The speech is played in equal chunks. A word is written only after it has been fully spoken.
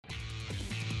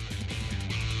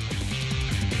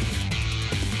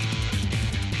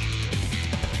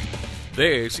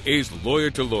This is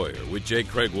Lawyer to Lawyer with J.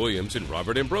 Craig Williams and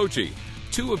Robert Ambrogi,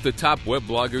 two of the top web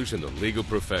bloggers in the legal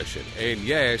profession. And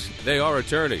yes, they are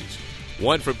attorneys,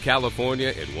 one from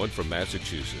California and one from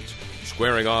Massachusetts,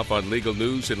 squaring off on legal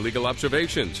news and legal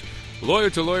observations.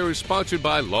 Lawyer to Lawyer is sponsored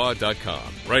by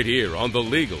Law.com, right here on the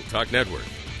Legal Talk Network.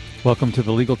 Welcome to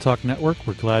the Legal Talk Network.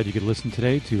 We're glad you could listen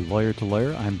today to Lawyer to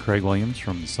Lawyer. I'm Craig Williams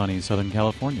from sunny Southern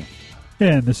California.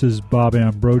 And this is Bob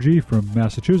Ambrogi from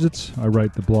Massachusetts. I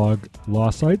write the blog Law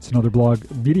Sites, another blog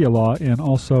Media Law, and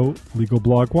also Legal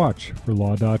Blog Watch for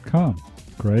Law.com.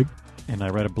 Craig? And I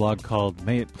write a blog called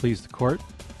May It Please the Court.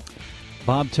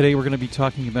 Bob, today we're going to be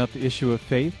talking about the issue of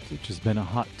faith, which has been a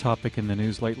hot topic in the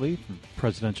news lately, from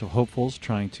presidential hopefuls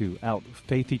trying to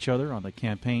out-faith each other on the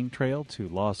campaign trail, to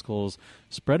law schools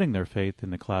spreading their faith in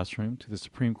the classroom, to the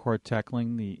Supreme Court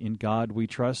tackling the In God We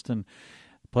Trust and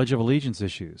Pledge of Allegiance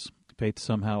issues. Faith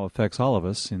somehow affects all of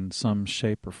us in some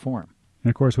shape or form. And,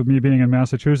 of course, with me being in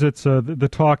Massachusetts, the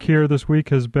talk here this week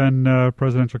has been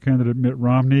presidential candidate Mitt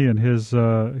Romney and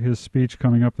his speech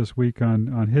coming up this week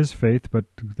on his faith, but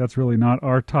that's really not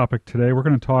our topic today. We're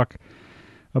going to talk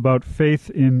about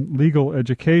faith in legal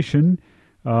education.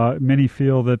 Many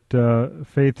feel that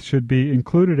faith should be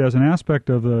included as an aspect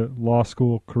of the law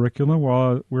school curriculum,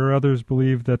 where others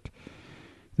believe that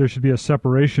there should be a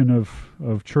separation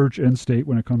of church and state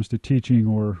when it comes to teaching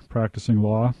or practicing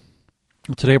law.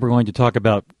 Today we're going to talk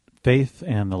about faith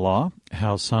and the law,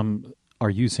 how some are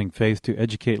using faith to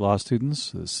educate law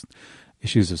students, this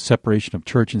issues of separation of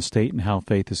church and state, and how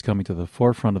faith is coming to the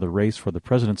forefront of the race for the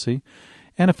presidency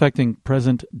and affecting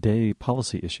present-day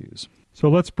policy issues. So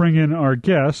let's bring in our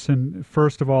guests, and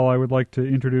first of all, I would like to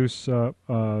introduce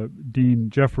Dean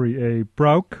Jeffrey A.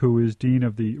 Brauch, who is Dean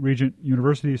of the Regent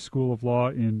University School of Law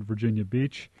in Virginia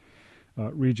Beach.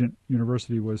 Regent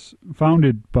University was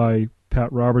founded by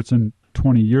Pat Robertson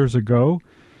 20 years ago,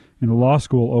 and the law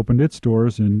school opened its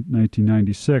doors in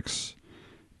 1996.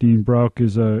 Dean Brauch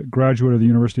is a graduate of the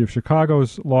University of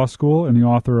Chicago's Law School and the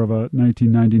author of a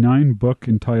 1999 book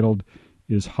entitled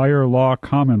Is Higher Law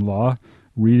Common Law?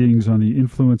 Readings on the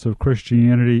Influence of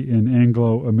Christianity in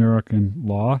Anglo-American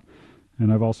Law.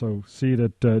 And I've also seen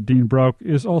that Dean Brauch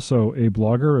is also a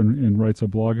blogger and writes a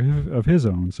blog of his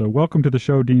own. So welcome to the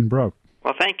show, Dean Brauch.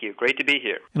 Well, thank you. Great to be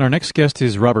here. And our next guest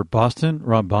is Robert Boston.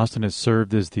 Rob Boston has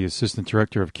served as the Assistant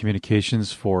Director of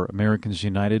Communications for Americans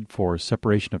United for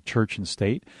Separation of Church and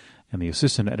State and the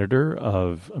Assistant Editor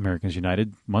of Americans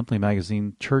United monthly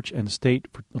magazine Church and State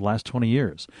for the last 20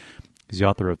 years. He's the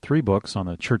author of 3 books on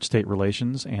the church-state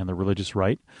relations and the religious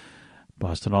right.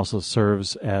 Boston also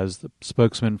serves as the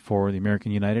spokesman for the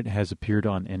American United, has appeared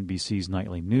on NBC's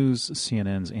Nightly News,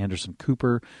 CNN's Anderson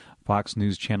Cooper, Fox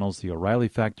News Channel's The O'Reilly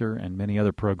Factor, and many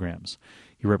other programs.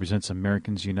 He represents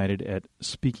Americans United at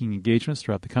speaking engagements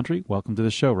throughout the country. Welcome to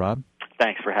the show, Rob.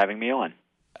 Thanks for having me on.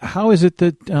 How is it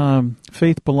that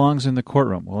faith belongs in the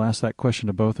courtroom? We'll ask that question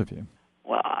to both of you.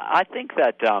 Well, I think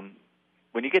that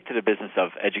when you get to the business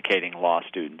of educating law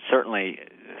students, certainly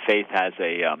faith has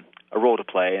a role to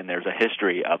play, and there's a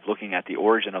history of looking at the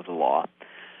origin of the law,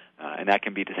 and that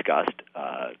can be discussed.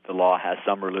 The law has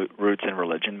some roots in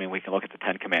religion. I mean, we can look at the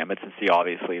Ten Commandments and see,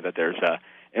 obviously, that there's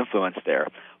influence there.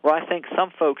 Where I think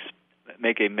some folks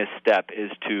make a misstep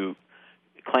is to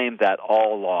claim that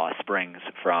all law springs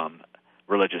from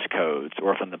religious codes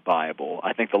or from the Bible.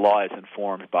 I think the law is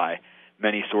informed by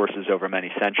many sources over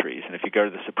many centuries. And if you go to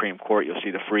the Supreme Court, you'll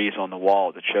see the frieze on the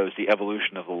wall that shows the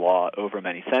evolution of the law over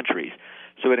many centuries.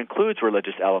 So it includes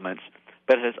religious elements,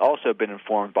 but it has also been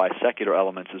informed by secular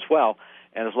elements as well.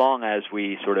 And as long as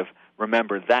we sort of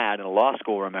remember that, and a law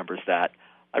school remembers that,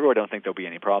 I really don't think there'll be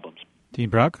any problems. Dean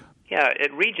Brauch? Yeah,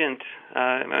 at Regent,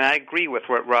 I agree with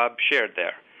what Rob shared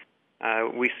there.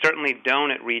 We certainly don't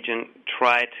at Regent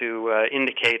try to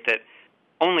indicate that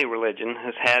only religion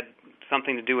has had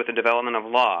something to do with the development of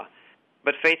law,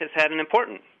 but faith has had an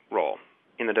important role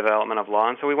in the development of law,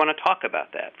 and so we want to talk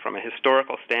about that from a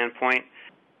historical standpoint.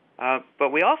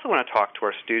 But we also want to talk to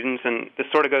our students, and this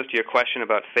sort of goes to your question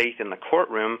about faith in the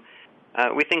courtroom.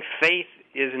 We think faith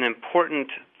is an important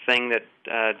thing that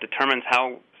determines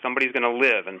how somebody's going to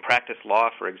live and practice law,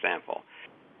 for example.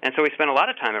 And so we spend a lot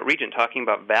of time at Regent talking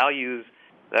about values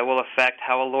that will affect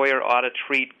how a lawyer ought to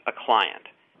treat a client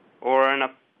or an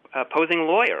opposing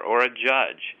lawyer or a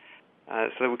judge, so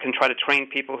that we can try to train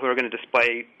people who are going to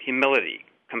display humility,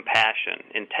 compassion,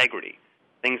 integrity,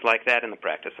 things like that in the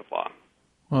practice of law.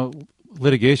 Well,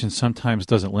 litigation sometimes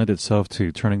doesn't lend itself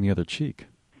to turning the other cheek.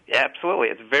 Yeah, absolutely.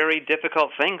 It's a very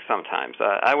difficult thing sometimes.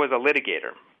 I was a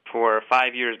litigator for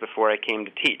 5 years before I came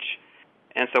to teach.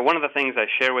 And so one of the things I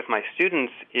share with my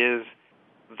students is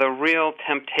the real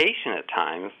temptation at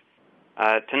times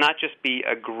to not just be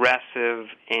aggressive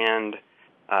and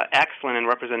excellent in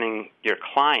representing your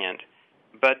client,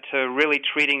 but to really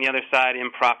treating the other side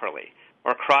improperly,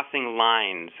 or crossing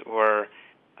lines, or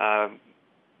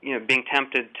being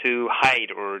tempted to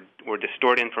hide or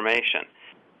distort information.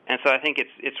 And so I think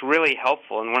it's really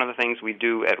helpful, and one of the things we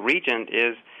do at Regent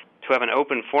is to have an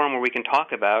open forum where we can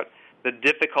talk about the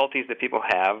difficulties that people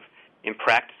have in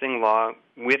practicing law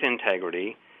with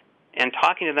integrity, and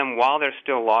talking to them while they're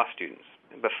still law students,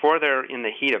 before they're in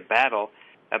the heat of battle,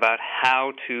 about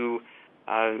how to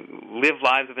live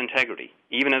lives of integrity,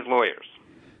 even as lawyers.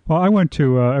 Well, I went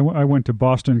to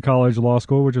Boston College Law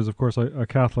School, which is, of course, a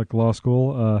Catholic law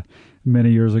school,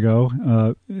 many years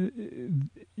ago.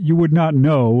 You would not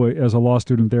know, as a law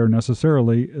student there,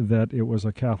 necessarily that it was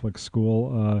a Catholic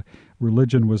school.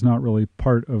 Religion was not really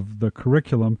part of the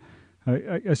curriculum.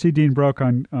 I see, Dean Brauch,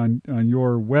 on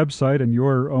your website and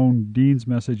your own dean's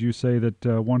message, you say that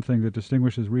one thing that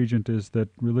distinguishes Regent is that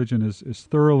religion is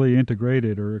thoroughly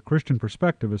integrated, or a Christian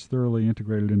perspective is thoroughly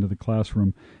integrated into the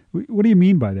classroom. What do you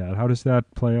mean by that? How does that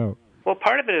play out? Well,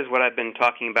 part of it is what I've been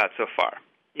talking about so far.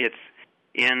 It's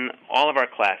in all of our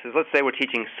classes. Let's say we're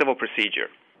teaching civil procedure.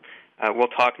 We'll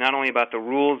talk not only about the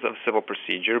rules of civil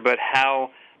procedure, but how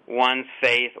one's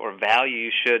faith or value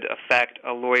should affect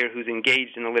a lawyer who's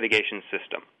engaged in the litigation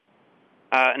system.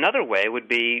 Another way would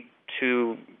be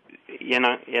to,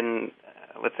 in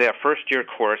let's say, our first-year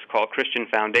course called Christian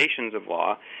Foundations of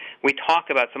Law, we talk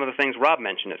about some of the things Rob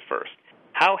mentioned at first.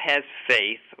 How has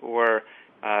faith, or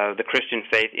the Christian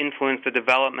faith, influenced the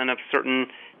development of certain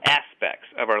aspects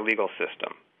of our legal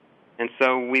system? And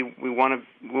so we want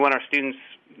our students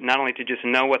not only to just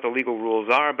know what the legal rules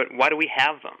are, but why do we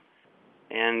have them,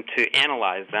 and to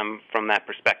analyze them from that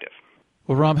perspective.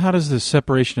 Well, Rob, how does the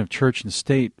separation of church and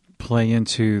state play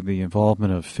into the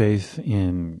involvement of faith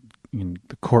in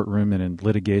the courtroom and in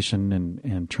litigation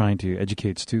and trying to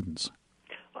educate students?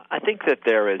 I think that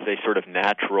there is a sort of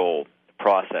natural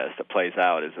process that plays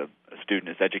out as a student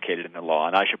is educated in the law.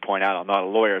 And I should point out, I'm not a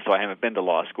lawyer, so I haven't been to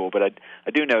law school, but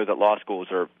I do know that law schools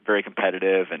are very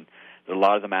competitive, and there are a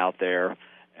lot of them out there.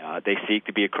 They seek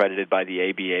to be accredited by the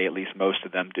ABA, at least most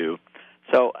of them do.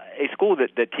 So a school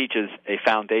that teaches a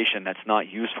foundation that's not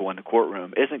useful in the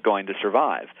courtroom isn't going to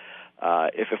survive.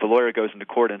 If a lawyer goes into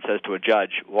court and says to a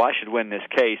judge, well, I should win this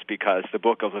case because the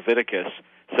book of Leviticus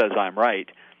says I'm right,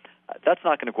 that's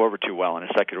not going to go over too well in a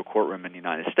secular courtroom in the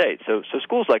United States. So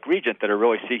schools like Regent that are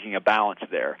really seeking a balance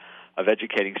there of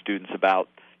educating students about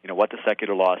what the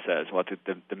secular law says, what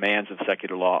the demands of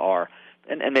secular law are,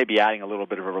 and maybe adding a little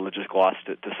bit of a religious gloss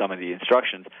to some of the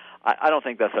instructions, I don't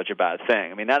think that's such a bad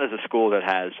thing. I mean, that is a school that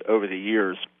has, over the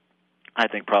years, I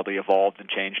think probably evolved and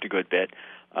changed a good bit.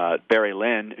 Barry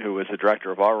Lynn, who is the director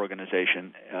of our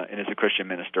organization and is a Christian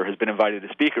minister, has been invited to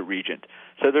speak at Regent.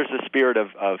 So there's a spirit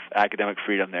of academic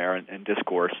freedom there and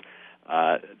discourse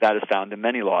that is found in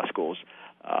many law schools.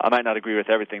 I might not agree with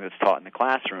everything that's taught in the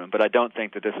classroom, but I don't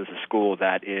think that this is a school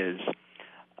that is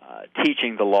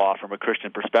teaching the law from a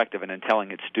Christian perspective and then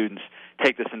telling its students,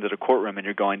 take this into the courtroom and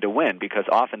you're going to win, because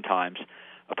oftentimes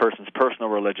a person's personal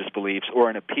religious beliefs or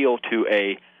an appeal to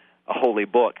a holy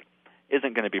book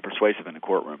isn't going to be persuasive in the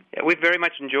courtroom. Yeah, we've very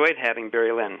much enjoyed having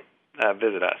Barry Lynn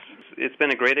visit us. It's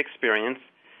been a great experience,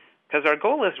 because our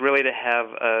goal is really to have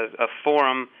a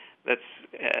forum that's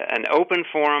an open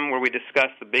forum where we discuss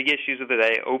the big issues of the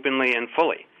day openly and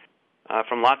fully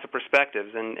from lots of perspectives,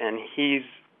 and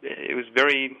it was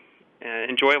very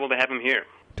enjoyable to have him here.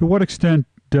 To what extent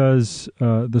does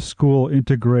the school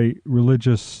integrate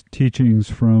religious teachings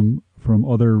from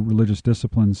other religious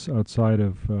disciplines outside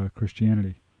of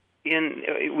Christianity?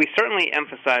 We certainly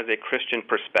emphasize a Christian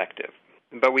perspective,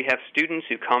 but we have students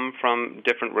who come from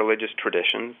different religious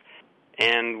traditions,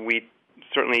 and we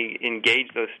certainly engage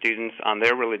those students on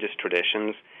their religious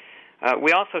traditions.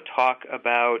 We also talk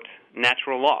about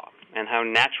natural law and how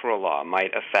natural law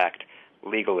might affect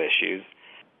legal issues,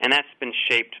 and that's been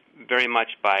shaped very much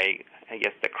by, I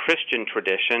guess, the Christian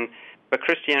tradition. But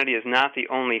Christianity is not the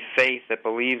only faith that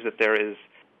believes that there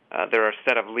are a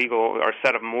set of legal or a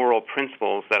set of moral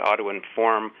principles that ought to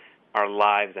inform our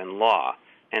lives and law.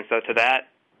 And so, to that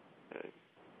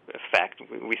effect,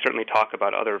 we certainly talk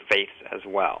about other faiths as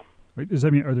well. Wait, does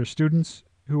that mean, are there students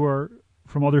who are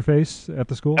from other faiths at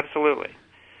the school? Absolutely.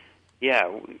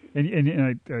 Yeah.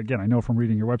 And again, I know from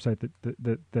reading your website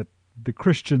that the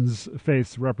Christians'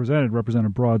 faiths represent a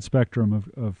broad spectrum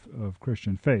of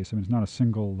Christian faiths. I mean, it's not a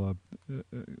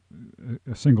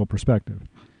single perspective.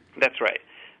 That's right.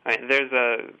 I mean, there's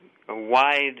a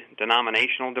wide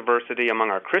denominational diversity among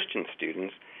our Christian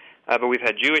students, but we've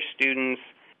had Jewish students,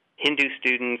 Hindu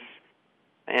students,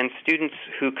 and students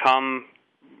who come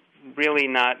really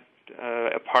not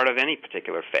a part of any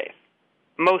particular faith.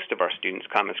 Most of our students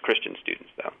come as Christian students,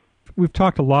 though. We've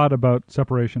talked a lot about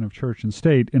separation of church and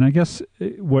state, and I guess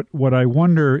what I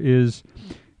wonder is,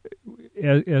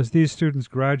 as these students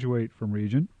graduate from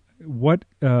Regent,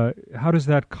 how does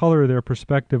that color their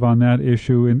perspective on that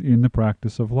issue in the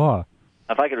practice of law?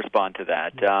 If I could respond to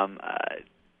that,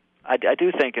 I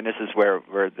do think, and this is where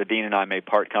the dean and I may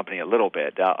part company a little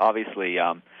bit. Obviously,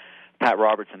 Pat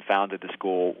Robertson founded the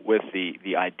school with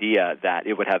the idea that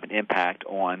it would have an impact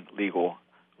on legal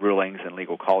rulings and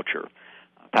legal culture.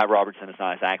 Pat Robertson is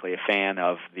not exactly a fan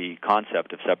of the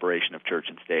concept of separation of church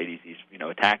and state. He's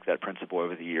attacked that principle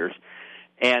over the years,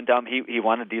 and he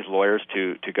wanted these lawyers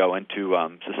to go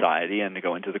into society and to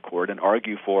go into the court and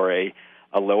argue for a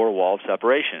lower wall of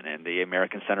separation. And the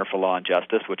American Center for Law and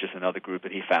Justice, which is another group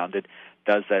that he founded,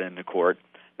 does that in the court.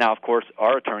 Now, of course,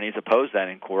 our attorneys oppose that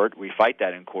in court. We fight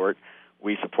that in court.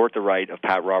 We support the right of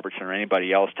Pat Robertson or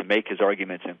anybody else to make his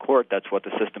arguments in court. That's what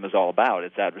the system is all about.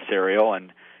 It's adversarial,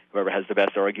 and whoever has the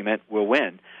best argument will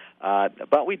win.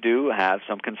 But we do have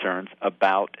some concerns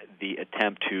about the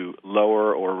attempt to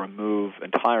lower or remove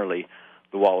entirely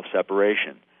the wall of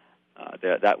separation.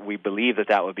 That we believe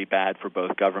that would be bad for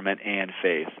both government and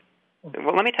faith.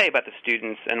 Well, let me tell you about the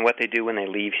students and what they do when they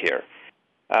leave here.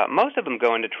 Most of them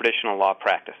go into traditional law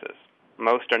practices.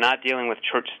 Most are not dealing with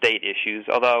church-state issues,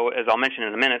 although, as I'll mention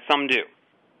in a minute, some do.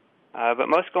 But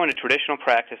most go into traditional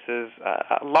practices.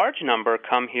 A large number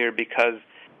come here because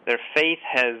their faith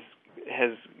has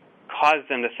caused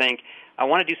them to think, I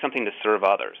want to do something to serve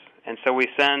others. And so we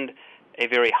send a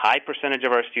very high percentage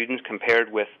of our students,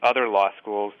 compared with other law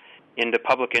schools, into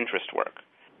public interest work.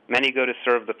 Many go to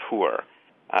serve the poor.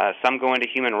 Some go into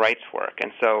human rights work.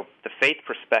 And so the faith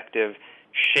perspective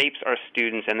shapes our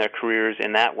students and their careers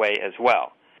in that way as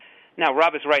well. Now,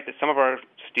 Rob is right that some of our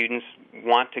students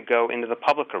want to go into the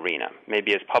public arena,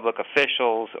 maybe as public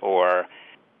officials or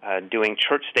doing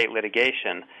church-state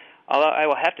litigation. Although I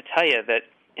will have to tell you that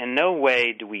in no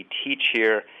way do we teach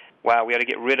here, wow, we ought to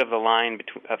get rid of the line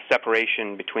of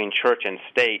separation between church and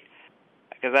state,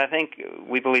 because I think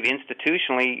we believe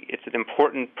institutionally it's an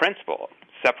important principle,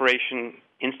 separation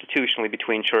institutionally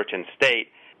between church and state.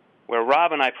 Where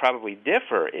Rob and I probably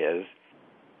differ is,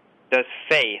 does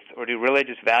faith or do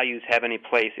religious values have any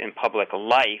place in public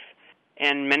life?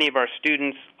 And many of our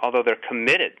students, although they're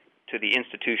committed to the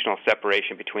institutional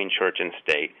separation between church and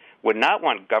state, would not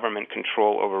want government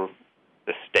control over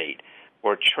the state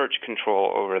or church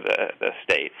control over the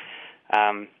state.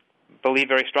 Believe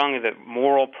very strongly that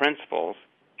moral principles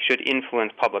should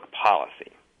influence public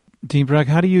policy. Dean Bragg,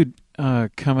 how do you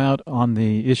come out on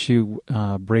the issue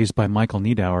raised by Michael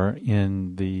Niedauer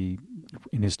in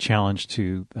his challenge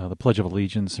to the Pledge of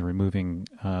Allegiance and removing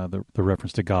the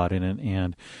reference to God in it,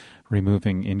 and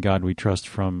removing "In God We Trust"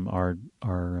 from our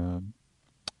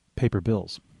paper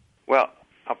bills? Well,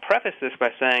 I'll preface this by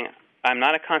saying I'm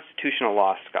not a constitutional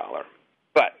law scholar,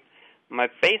 but my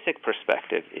basic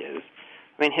perspective is,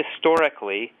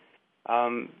 historically,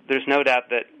 there's no doubt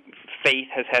that faith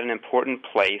has had an important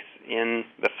place in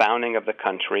the founding of the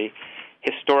country.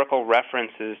 Historical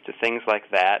references to things like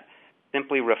that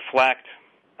simply reflect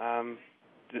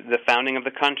the founding of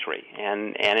the country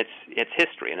and its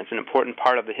history, and it's an important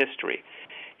part of the history.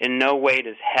 In no way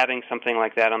does having something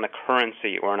like that on the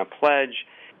currency or on a pledge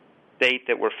state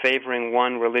that we're favoring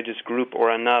one religious group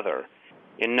or another.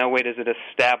 In no way does it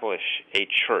establish a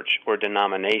church or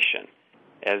denomination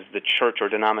as the church or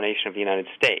denomination of the United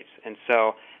States. And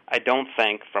so I don't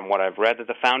think, from what I've read, that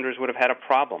the founders would have had a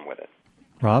problem with it.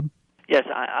 Rob? Yes,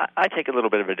 I take a little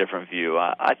bit of a different view.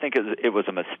 I think it was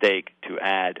a mistake to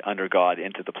add "under God"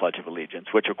 into the Pledge of Allegiance,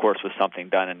 which, of course, was something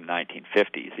done in the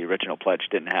 1950s. The original pledge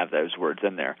didn't have those words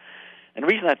in there. And the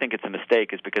reason I think it's a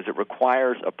mistake is because it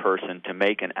requires a person to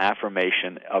make an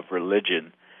affirmation of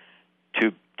religion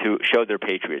to show their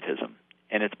patriotism.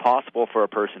 And it's possible for a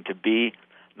person to be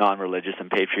non-religious and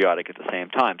patriotic at the same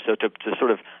time. So to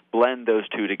sort of blend those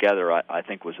two together, I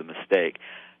think was a mistake.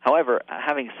 However,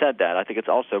 having said that, I think it's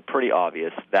also pretty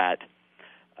obvious that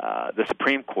the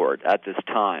Supreme Court at this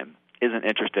time isn't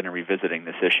interested in revisiting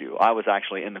this issue. I was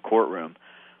actually in the courtroom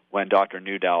when Dr.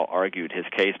 Newdow argued his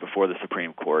case before the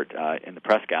Supreme Court in the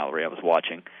press gallery I was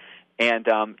watching. And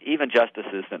even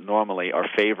justices that normally are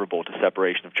favorable to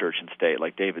separation of church and state,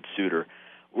 like David Souter,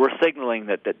 were signaling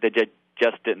that they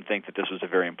just didn't think that this was a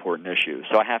very important issue.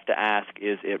 So I have to ask,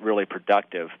 is it really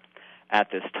productive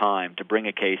at this time to bring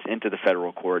a case into the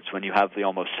federal courts when you have the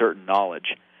almost certain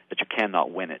knowledge that you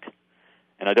cannot win it?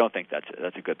 And I don't think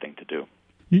that's a good thing to do.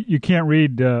 You can't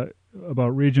read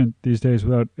Regent these days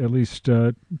without at least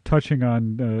touching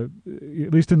on,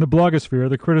 at least in the blogosphere,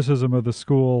 the criticism of the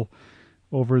school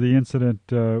over the incident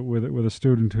with a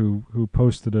student who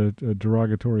posted a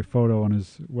derogatory photo on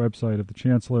his website of the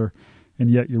chancellor. And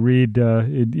yet you read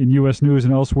in U.S. News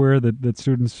and elsewhere that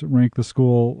students rank the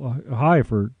school high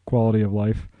for quality of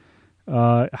life.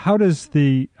 How does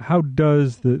the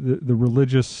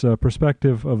religious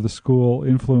perspective of the school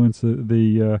influence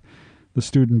the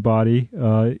student body?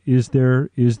 Is there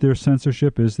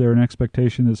censorship? Is there an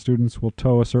expectation that students will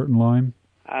toe a certain line?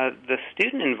 The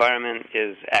student environment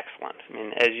is excellent. I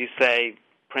mean, as you say,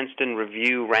 Princeton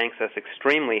Review ranks us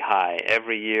extremely high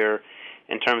every year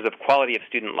in terms of quality of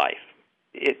student life.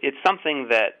 It's something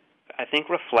that I think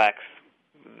reflects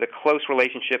the close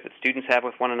relationship that students have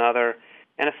with one another,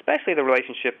 and especially the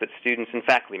relationship that students and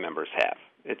faculty members have.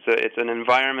 It's an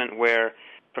environment where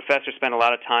professors spend a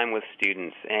lot of time with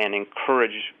students and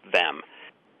encourage them.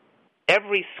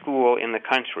 Every school in the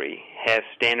country has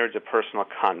standards of personal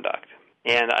conduct.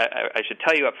 And I should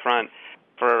tell you up front,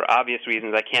 for obvious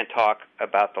reasons, I can't talk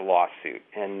about the lawsuit,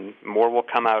 and more will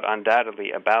come out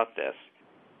undoubtedly about this.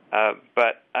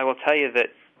 But I will tell you that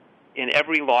in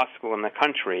every law school in the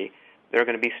country, there are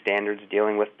going to be standards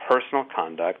dealing with personal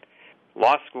conduct.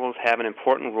 Law schools have an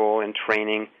important role in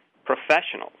training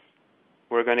professionals.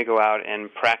 We're going to go out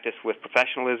and practice with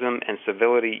professionalism and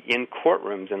civility in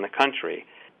courtrooms in the country.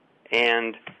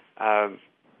 And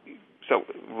so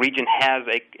Regent has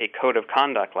a code of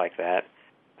conduct like that.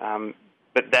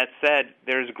 But that said,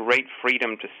 there's great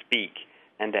freedom to speak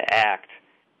and to act.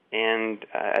 And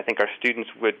I think our students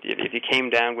would, if you came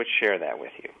down, would share that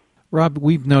with you. Rob,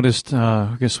 we've noticed, we're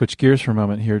going to switch gears for a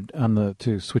moment here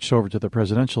to switch over to the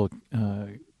presidential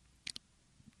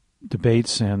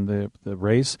debates and the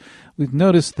race. We've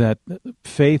noticed that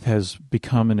faith has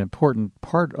become an important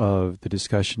part of the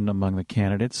discussion among the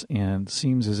candidates, and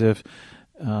seems as if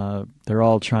they're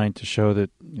all trying to show that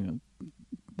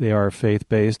they are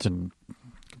faith-based and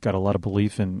got a lot of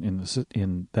belief in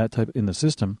the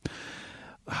system.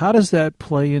 How does that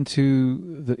play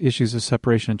into the issues of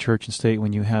separation of church and state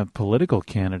when you have political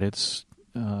candidates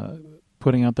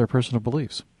putting out their personal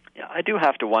beliefs? Yeah, I do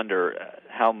have to wonder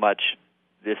how much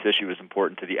this issue is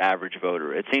important to the average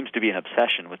voter. It seems to be an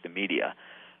obsession with the media.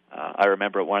 I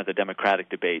remember at one of the Democratic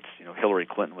debates, Hillary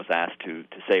Clinton was asked to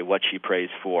say what she prays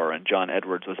for, and John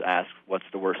Edwards was asked, what's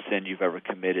the worst sin you've ever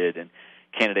committed? And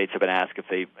candidates have been asked if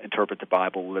they interpret the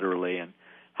Bible literally and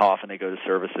how often they go to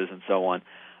services and so on.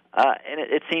 And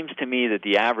it seems to me that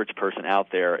the average person out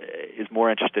there is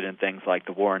more interested in things like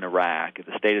the war in Iraq,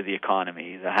 the state of the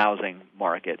economy, the housing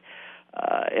market,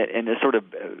 and the sort of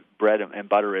bread and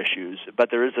butter issues.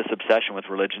 But there is this obsession with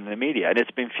religion in the media, and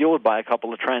it's been fueled by a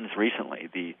couple of trends recently.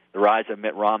 The rise of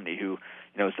Mitt Romney, who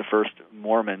is the first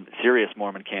serious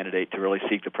Mormon candidate to really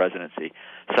seek the presidency.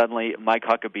 Suddenly, Mike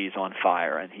Huckabee's on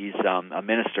fire, and he's a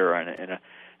minister and an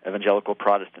evangelical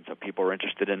Protestant, so people are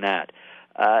interested in that.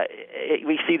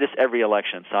 We see this every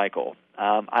election cycle.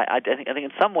 I think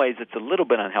in some ways it's a little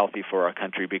bit unhealthy for our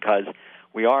country because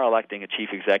we are electing a chief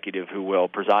executive who will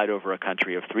preside over a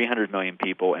country of 300 million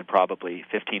people and probably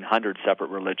 1,500 separate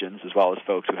religions, as well as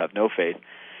folks who have no faith.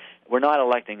 We're not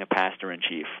electing a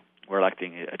pastor-in-chief. We're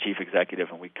electing a chief executive,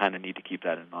 and we kind of need to keep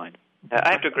that in mind.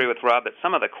 I have to agree with Rob that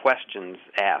some of the questions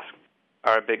asked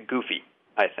are a bit goofy,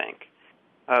 I think.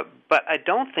 But I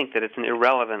don't think that it's an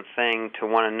irrelevant thing to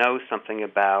want to know something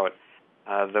about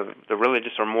the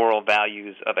religious or moral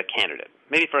values of a candidate,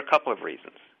 maybe for a couple of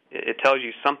reasons. It tells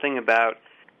you something about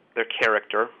their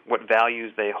character, what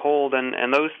values they hold,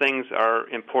 and those things are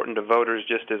important to voters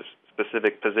just as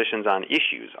specific positions on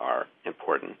issues are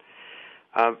important.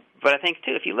 But I think,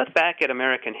 too, if you look back at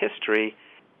American history,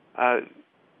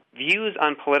 views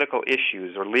on political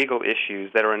issues or legal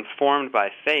issues that are informed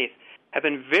by faith have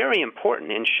been very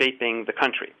important in shaping the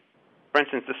country. For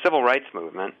instance, the Civil Rights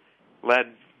Movement,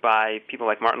 led by people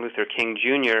like Martin Luther King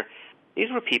Jr., these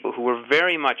were people who were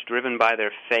very much driven by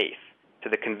their faith to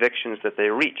the convictions that they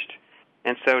reached.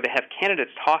 And so to have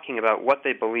candidates talking about what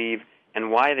they believe and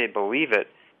why they believe it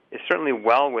is certainly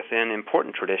well within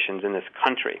important traditions in this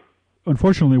country.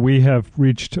 Unfortunately, we have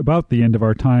reached about the end of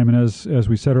our time, and as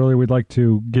we said earlier, we'd like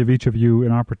to give each of you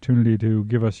an opportunity to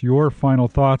give us your final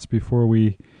thoughts before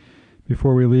we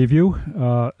leave you.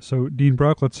 So, Dean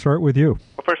Brauch, let's start with you.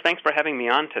 Well, first, thanks for having me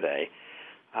on today.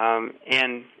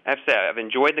 And I have to say, I've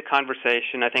enjoyed the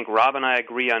conversation. I think Rob and I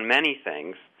agree on many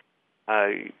things.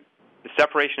 The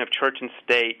separation of church and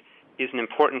state is an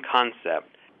important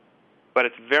concept, but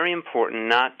it's very important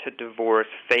not to divorce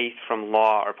faith from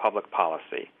law or public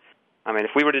policy. I mean,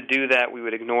 if we were to do that, we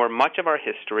would ignore much of our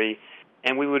history,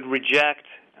 and we would reject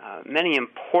many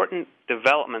important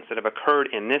developments that have occurred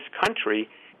in this country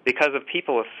because of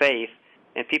people of faith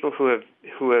and people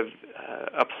who have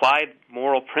applied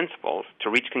moral principles to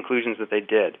reach conclusions that they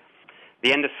did.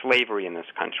 The end of slavery in this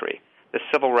country, the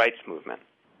civil rights movement,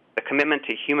 the commitment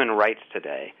to human rights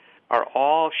today are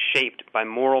all shaped by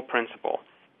moral principle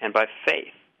and by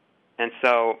faith. And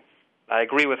so I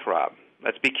agree with Rob.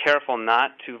 Let's be careful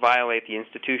not to violate the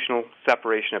institutional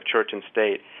separation of church and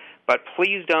state. But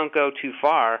please don't go too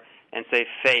far and say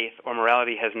faith or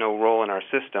morality has no role in our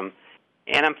system.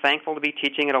 And I'm thankful to be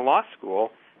teaching at a law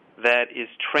school that is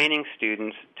training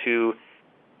students to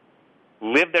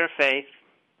live their faith,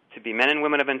 to be men and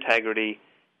women of integrity,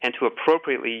 and to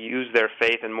appropriately use their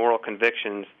faith and moral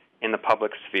convictions in the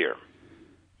public sphere.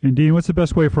 And Dean, what's the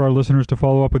best way for our listeners to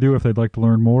follow up with you if they'd like to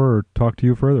learn more or talk to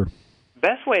you further?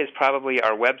 Best way is probably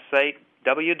our website,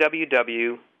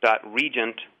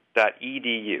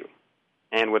 www.regent.edu,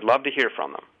 and would love to hear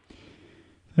from them.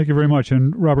 Thank you very much.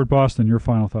 And Robert Boston, your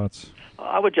final thoughts.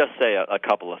 I would just say a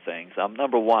couple of things.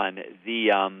 Number one,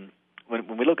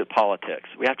 when we look at politics,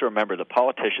 we have to remember that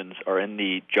politicians are in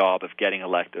the job of getting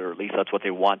elected, or at least that's what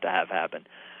they want to have happen.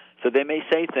 So they may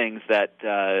say things that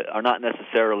are not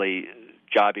necessarily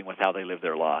jibing with how they live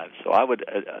their lives. So I would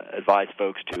advise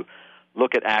folks to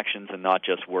look at actions and not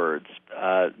just words.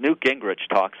 Newt Gingrich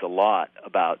talks a lot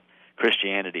about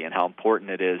Christianity and how important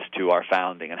it is to our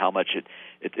founding and how much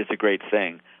it's a great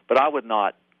thing. But I would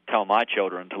not tell my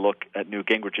children to look at Newt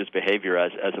Gingrich's behavior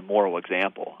as a moral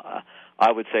example.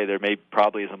 I would say there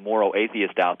probably is a moral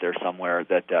atheist out there somewhere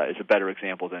that is a better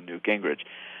example than Newt Gingrich.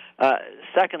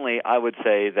 Secondly, I would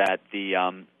say that the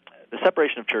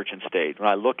separation of church and state, when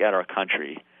I look at our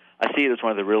country, I see it as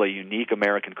one of the really unique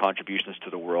American contributions to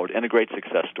the world and a great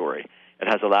success story. It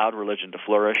has allowed religion to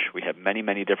flourish. We have many,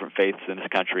 many different faiths in this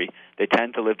country. They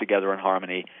tend to live together in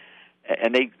harmony,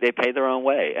 and they pay their own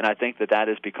way. And I think that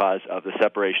is because of the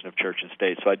separation of church and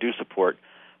state. So I do support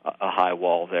a high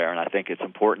wall there, and I think it's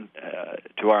important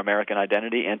to our American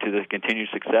identity and to the continued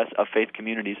success of faith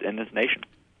communities in this nation.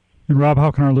 And Rob,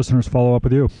 how can our listeners follow up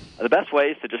with you? The best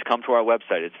way is to just come to our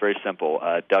website. It's very simple,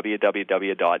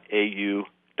 www.au.org.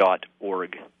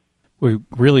 We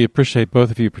really appreciate both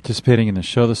of you participating in the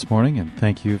show this morning, and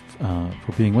thank you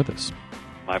for being with us.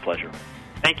 My pleasure.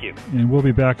 Thank you. And we'll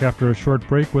be back after a short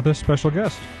break with a special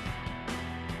guest.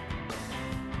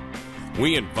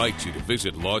 We invite you to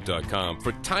visit law.com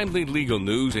for timely legal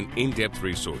news and in-depth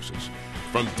resources.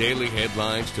 From daily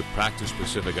headlines to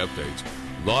practice-specific updates,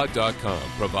 law.com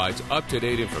provides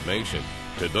up-to-date information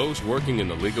to those working in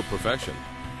the legal profession.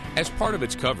 As part of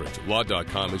its coverage,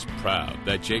 Law.com is proud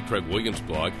that J. Craig Williams'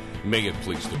 blog, May It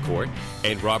Please the Court,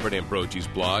 and Robert Ambrogi's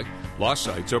blog, Law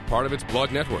Sites, are part of its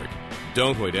blog network.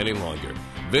 Don't wait any longer.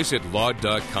 Visit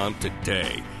Law.com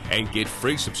today and get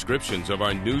free subscriptions of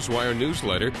our Newswire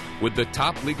newsletter with the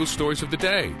top legal stories of the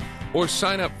day, or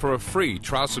sign up for a free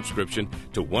trial subscription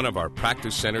to one of our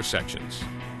Practice Center sections.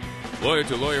 Lawyer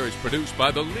to Lawyer is produced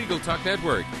by the Legal Talk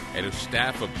Network and a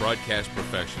staff of broadcast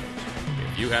professionals.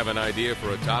 If you have an idea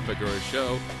for a topic or a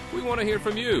show, we want to hear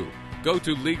from you. Go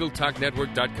to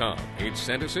LegalTalkNetwork.com and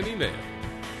send us an email.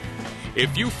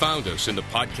 If you found us in the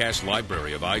podcast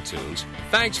library of iTunes,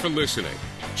 thanks for listening.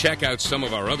 Check out some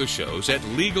of our other shows at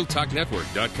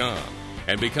LegalTalkNetwork.com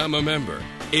and become a member.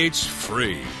 It's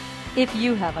free. If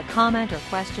you have a comment or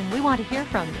question, we want to hear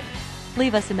from you.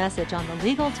 Leave us a message on the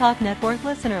Legal Talk Network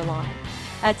listener line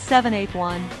at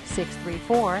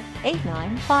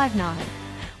 781-634-8959.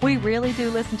 We really do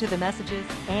listen to the messages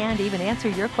and even answer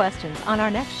your questions on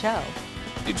our next show.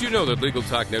 Did you know that Legal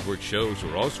Talk Network shows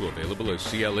are also available as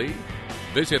CLE?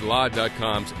 Visit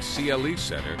Law.com's CLE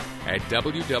Center at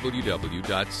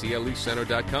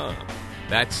www.clecenter.com.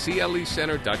 That's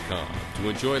clecenter.com to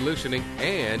enjoy listening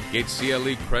and get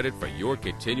CLE credit for your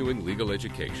continuing legal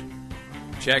education.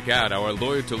 Check out our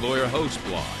Lawyer to Lawyer host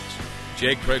blogs.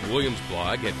 J. Craig Williams'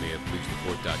 blog at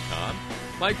mayitpleasethecort.com.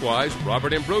 Likewise,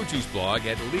 Robert Ambrogi's blog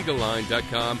at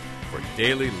legalline.com for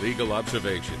daily legal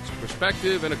observations,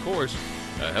 perspective, and, of course,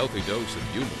 a healthy dose of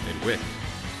humor and wit.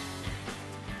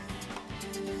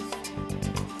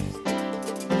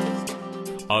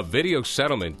 A video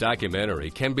settlement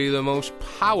documentary can be the most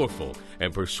powerful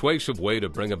and persuasive way to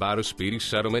bring about a speedy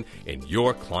settlement in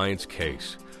your client's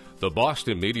case. The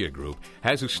Boston Media Group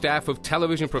has a staff of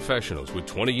television professionals with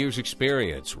 20 years'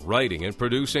 experience writing and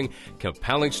producing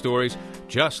compelling stories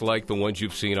just like the ones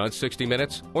you've seen on 60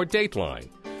 Minutes or Dateline.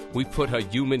 We put a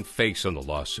human face on the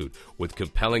lawsuit with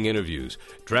compelling interviews,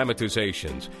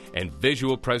 dramatizations, and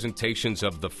visual presentations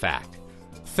of the fact.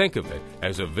 Think of it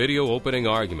as a video opening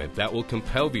argument that will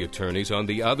compel the attorneys on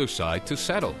the other side to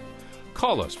settle.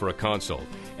 Call us for a consult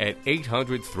at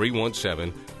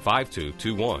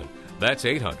 800-317-5221. That's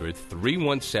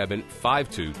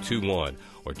 800-317-5221.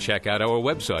 Or check out our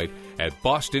website at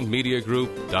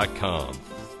bostonmediagroup.com.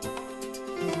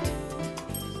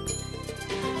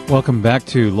 Welcome back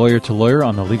to Lawyer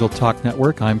on the Legal Talk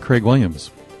Network. I'm Craig Williams.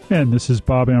 And this is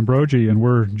Bob Ambrogi, and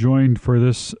we're joined for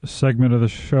this segment of the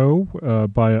show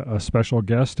by a special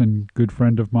guest and good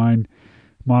friend of mine,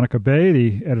 Monica Bay,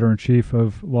 the editor-in-chief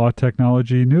of Law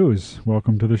Technology News.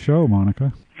 Welcome to the show,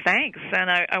 Monica. Thanks,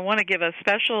 and I want to give a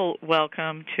special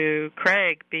welcome to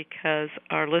Craig because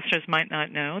our listeners might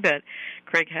not know that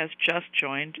Craig has just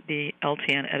joined the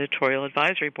LTN Editorial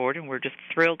Advisory Board, and we're just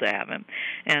thrilled to have him.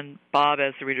 And Bob,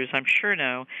 as the readers I'm sure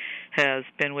know, has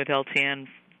been with LTN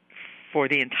for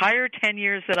the entire 10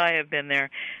 years that I have been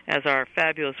there as our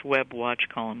fabulous Web Watch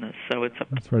columnist. So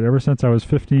That's right, ever since I was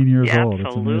 15 years old.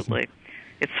 Absolutely.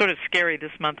 It's sort of scary.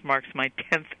 This month marks my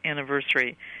 10th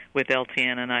anniversary with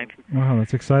LTN, and Wow,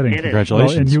 that's exciting!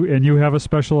 Congratulations! Well, and you have a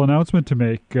special announcement to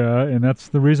make, and that's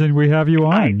the reason we have you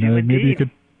on. I do indeed. Maybe you could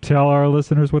tell our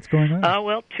listeners what's going on.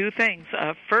 Well, two things.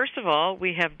 First of all,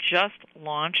 we have just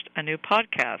launched a new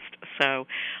podcast, so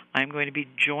I'm going to be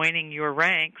joining your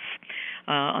ranks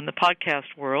on the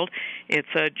podcast world. It's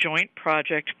a joint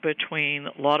project between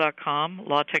Law.com,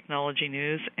 Law Technology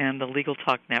News, and the Legal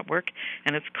Talk Network,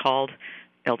 and it's called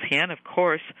LTN, of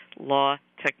course, Law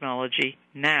Technology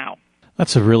Now.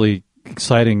 That's a really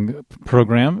exciting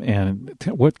program, and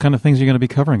what kind of things are you going to be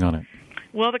covering on it?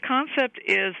 Well, the concept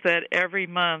is that every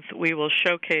month we will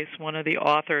showcase one of the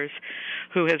authors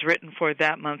who has written for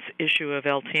that month's issue of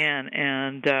LTN,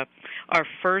 and our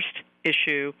first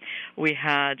issue, we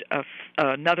had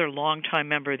another longtime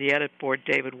member of the edit board,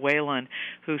 David Whalen,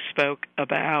 who spoke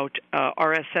about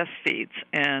RSS feeds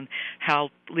and how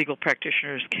legal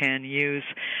practitioners can use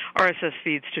RSS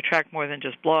feeds to track more than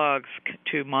just blogs,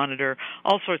 to monitor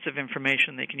all sorts of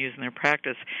information they can use in their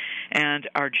practice. And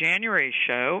our January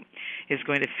show is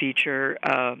going to feature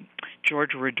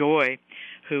George Radoy,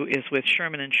 who is with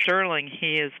Sherman & Sherling.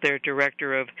 He is their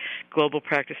Director of Global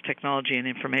Practice Technology and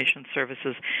Information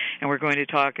Services. And we're going to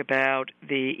talk about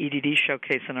the EDD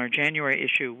showcase in our January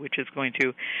issue, which is going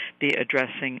to be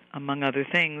addressing, among other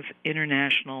things,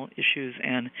 international issues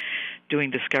and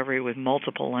doing discovery with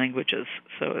multiple languages.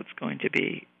 So it's going to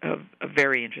be a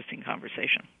very interesting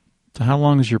conversation. So how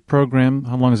long is your program?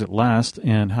 How long does it last?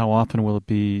 And how often will it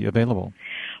be available?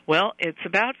 Well, it's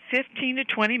about 15 to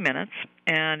 20 minutes,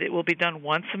 and it will be done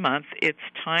once a month. It's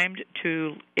timed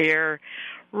to air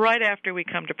right after we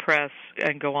come to press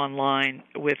and go online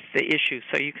with the issue.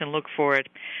 So you can look for it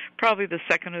probably the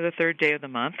second or the third day of the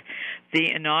month. The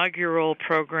inaugural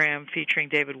program featuring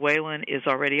David Whalen is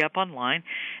already up online,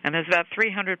 and there's about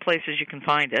 300 places you can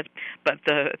find it. But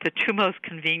the two most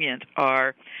convenient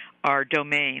are our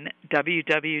domain,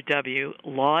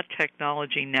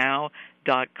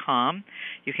 www.lawtechnologynow.com.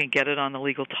 You can get it on the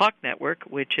Legal Talk Network,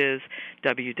 which is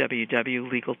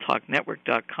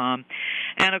www.legaltalknetwork.com.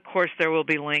 And, of course, there will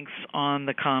be links on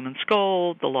the Common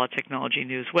Skull, the Law Technology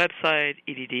News website,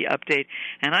 EDD Update,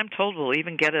 and I'm told we'll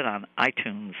even get it on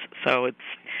iTunes. So it's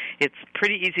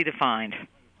pretty easy to find.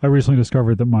 I recently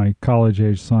discovered that my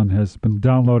college-age son has been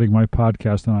downloading my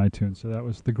podcast on iTunes, so that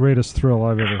was the greatest thrill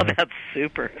I've ever had. That's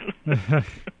super.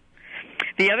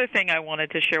 The other thing I wanted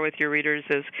to share with your readers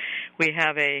is we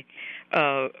have a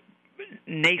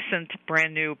nascent,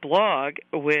 brand-new blog,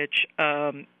 which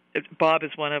Bob is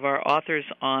one of our authors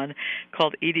on,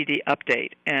 called EDD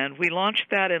Update. And we launched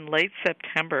that in late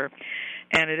September,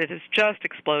 and it has just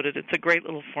exploded. It's a great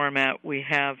little format.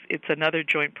 It's another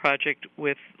joint project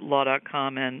with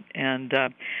Law.com and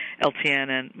LTN,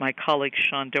 and my colleague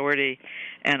Sean Doherty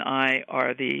and I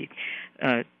are the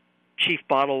chief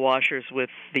bottle washers with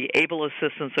the able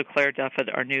assistance of Claire Duffett,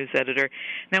 our news editor.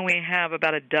 Then we have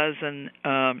about a dozen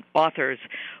authors,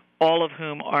 all of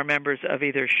whom are members of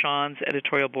either Sean's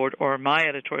editorial board or my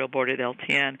editorial board at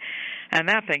LTN. And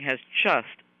that thing has just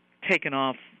taken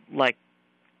off like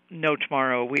no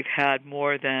tomorrow. We've had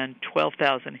more than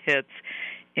 12,000 hits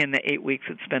in the 8 weeks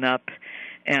it's been up,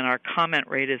 and our comment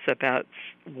rate is about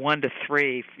 1 to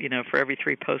 3. For every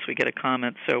 3 posts we get a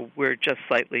comment, so we're just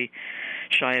slightly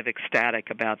shy of ecstatic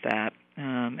about that.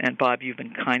 And Bob, you've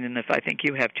been kind enough, I think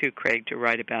you have too, Craig, to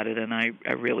write about it, and I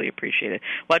really appreciate it.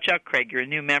 Watch out, Craig, you're a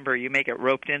new member. You may get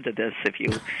roped into this if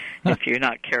you're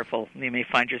not careful. You may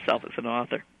find yourself as an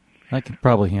author. I can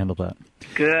probably handle that.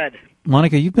 Good.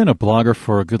 Monica, you've been a blogger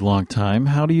for a good long time.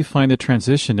 How do you find the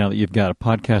transition now that you've got a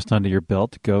podcast under your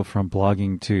belt to go from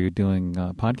blogging to doing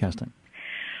podcasting?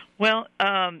 Well,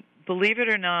 believe it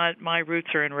or not, my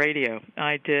roots are in radio.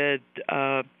 I did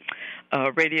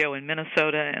radio in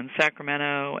Minnesota and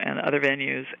Sacramento and other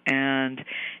venues, and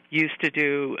used to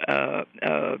do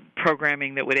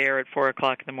programming that would air at 4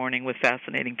 o'clock in the morning with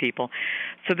fascinating people.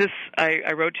 So this,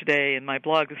 I wrote today in my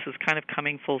blog, this is kind of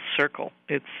coming full circle.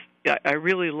 I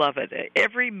really love it.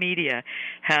 Every media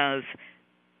has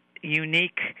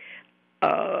unique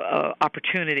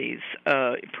opportunities.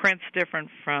 Print's different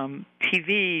from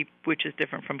TV, which is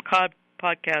different from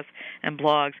podcasts and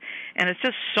blogs, and it's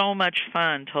just so much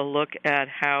fun to look at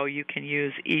how you can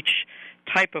use each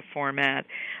type of format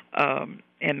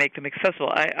and make them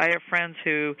accessible. I have friends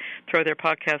who throw their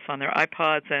podcasts on their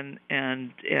iPods and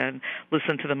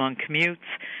listen to them on commutes.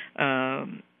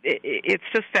 It's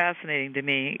just fascinating to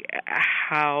me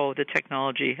how the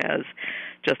technology has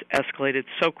just escalated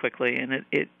so quickly, and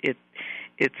it's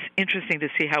interesting to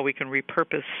see how we can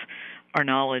repurpose our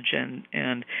knowledge, and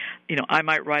I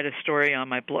might write a story on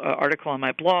my article on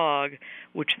my blog,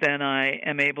 which then I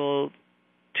am able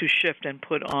to shift and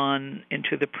put on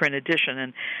into the print edition,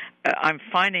 and I'm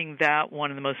finding that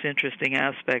one of the most interesting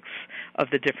aspects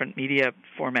of the different media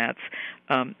formats,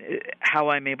 how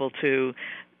I'm able to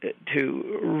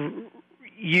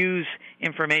use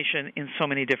information in so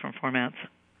many different formats.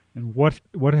 And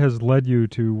what has led you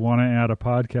to want to add a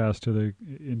podcast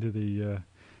into the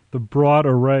broad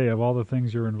array of all the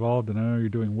things you're involved in? I know you're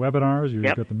doing webinars, you've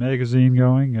got the magazine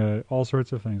going, all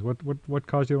sorts of things. What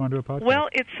caused you to want to do a podcast? Well,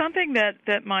 it's something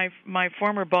that my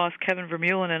former boss, Kevin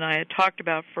Vermeulen, and I had talked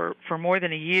about for more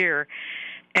than a year,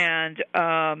 and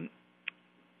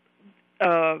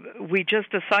we just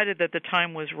decided that the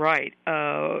time was right.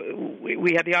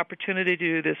 We had the opportunity to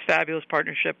do this fabulous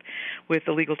partnership with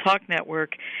the Legal Talk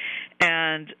Network,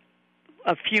 and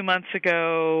a few months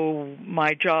ago,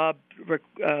 my job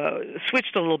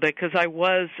switched a little bit because I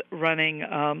was running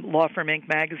Law Firm Inc.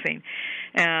 magazine,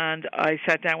 and I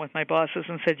sat down with my bosses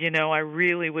and said, I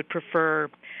really would prefer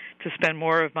to spend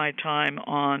more of my time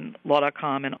on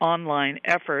Law.com and online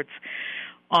efforts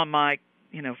on my,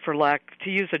 for lack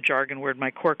to use a jargon word, my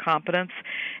core competence,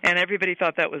 and everybody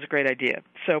thought that was a great idea.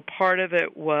 So part of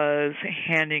it was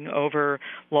handing over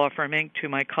Law Firm Inc. to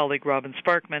my colleague Robin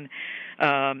Sparkman,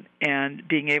 and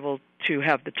being able to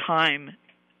have the time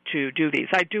to do these.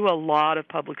 I do a lot of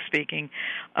public speaking,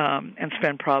 and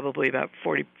spend probably about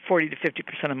 40 to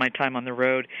 50% of my time on the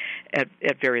road at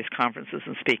various conferences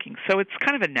and speaking. So it's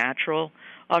kind of a natural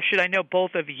offshoot. I know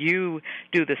both of you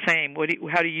do the same.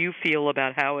 How do you feel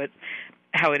about how it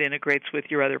integrates with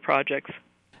your other projects?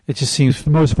 It just seems it's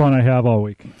the most fun I have all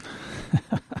week.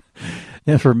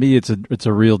 And for me, it's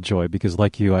a real joy because,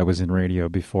 like you, I was in radio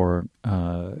before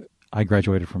I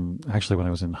graduated from actually when I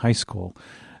was in high school.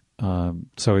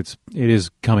 So it is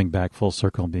coming back full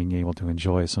circle and being able to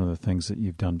enjoy some of the things that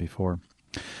you've done before.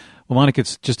 Well, Monica,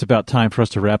 it's just about time for us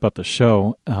to wrap up the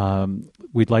show.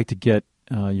 We'd like to get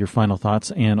your final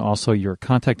thoughts and also your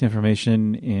contact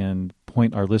information and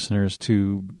point our listeners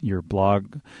to your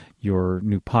blog, your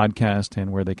new podcast,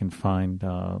 and where they can find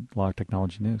Law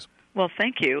Technology News. Well,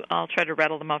 thank you. I'll try to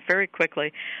rattle them off very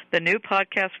quickly. The new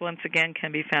podcast, once again,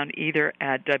 can be found either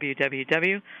at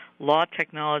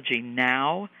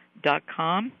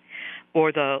www.lawtechnologynow.com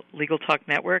or the Legal Talk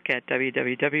Network at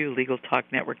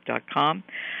www.legaltalknetwork.com.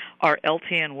 Our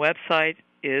LTN website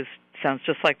sounds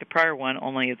just like the prior one,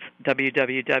 only it's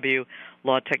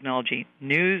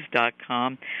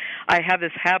www.lawtechnologynews.com. I have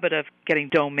this habit of getting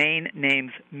domain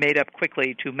names made up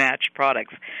quickly to match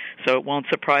products, so it won't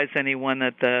surprise anyone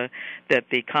that the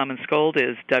Common Scold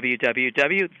is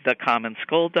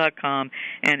www.thecommonscold.com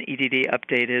and EDD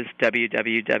Update is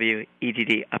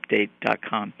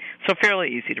www.eddupdate.com. So fairly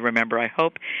easy to remember, I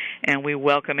hope, and we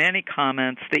welcome any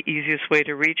comments. The easiest way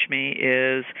to reach me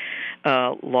is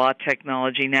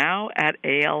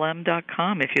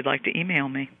lawtechnologynow@alm.com if you'd like to email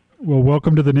me. Well,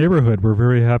 welcome to the neighborhood. We're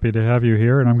very happy to have you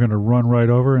here, and I'm going to run right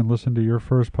over and listen to your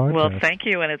first podcast. Well, thank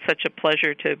you, and it's such a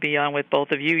pleasure to be on with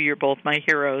both of you. You're both my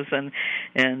heroes and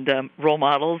role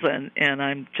models, and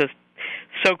I'm just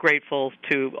so grateful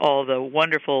to all the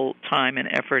wonderful time and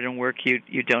effort and work you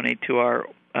donate to our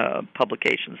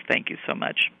publications. Thank you so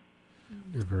much.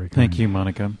 You're very kind. Thank you,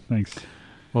 Monica. Thanks.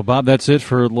 Well, Bob, that's it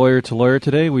for Lawyer to Lawyer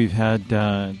today. We've had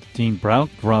Dean Brauch,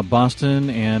 Rob Boston,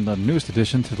 and the newest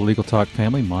addition to the Legal Talk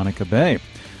family, Monica Bay.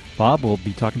 Bob, we'll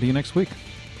be talking to you next week.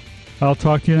 I'll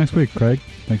talk to you next week, Craig.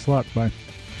 Thanks a lot. Bye.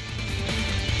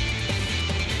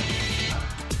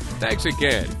 Thanks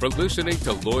again for listening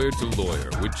to Lawyer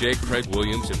with J. Craig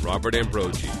Williams and Robert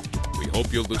Ambrogi. We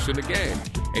hope you'll listen again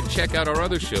and check out our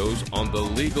other shows on the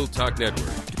Legal Talk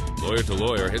Network. Lawyer to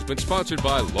Lawyer has been sponsored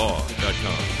by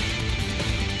Law.com.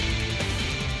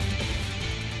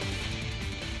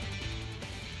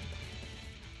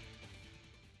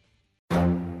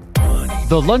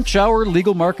 The Lunch Hour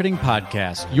Legal Marketing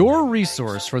Podcast, your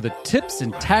resource for the tips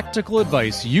and tactical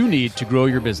advice you need to grow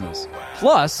your business.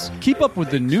 Plus, keep up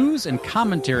with the news and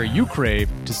commentary you crave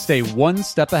to stay one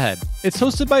step ahead. It's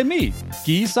hosted by me,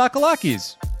 Guy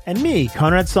Sakalakis. And me,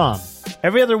 Conrad Somm.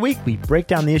 Every other week, we break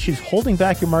down the issues holding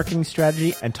back your marketing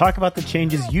strategy and talk about the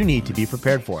changes you need to be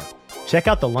prepared for. Check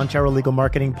out the Lunch Hour Legal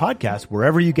Marketing Podcast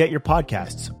wherever you get your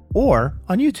podcasts or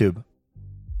on YouTube.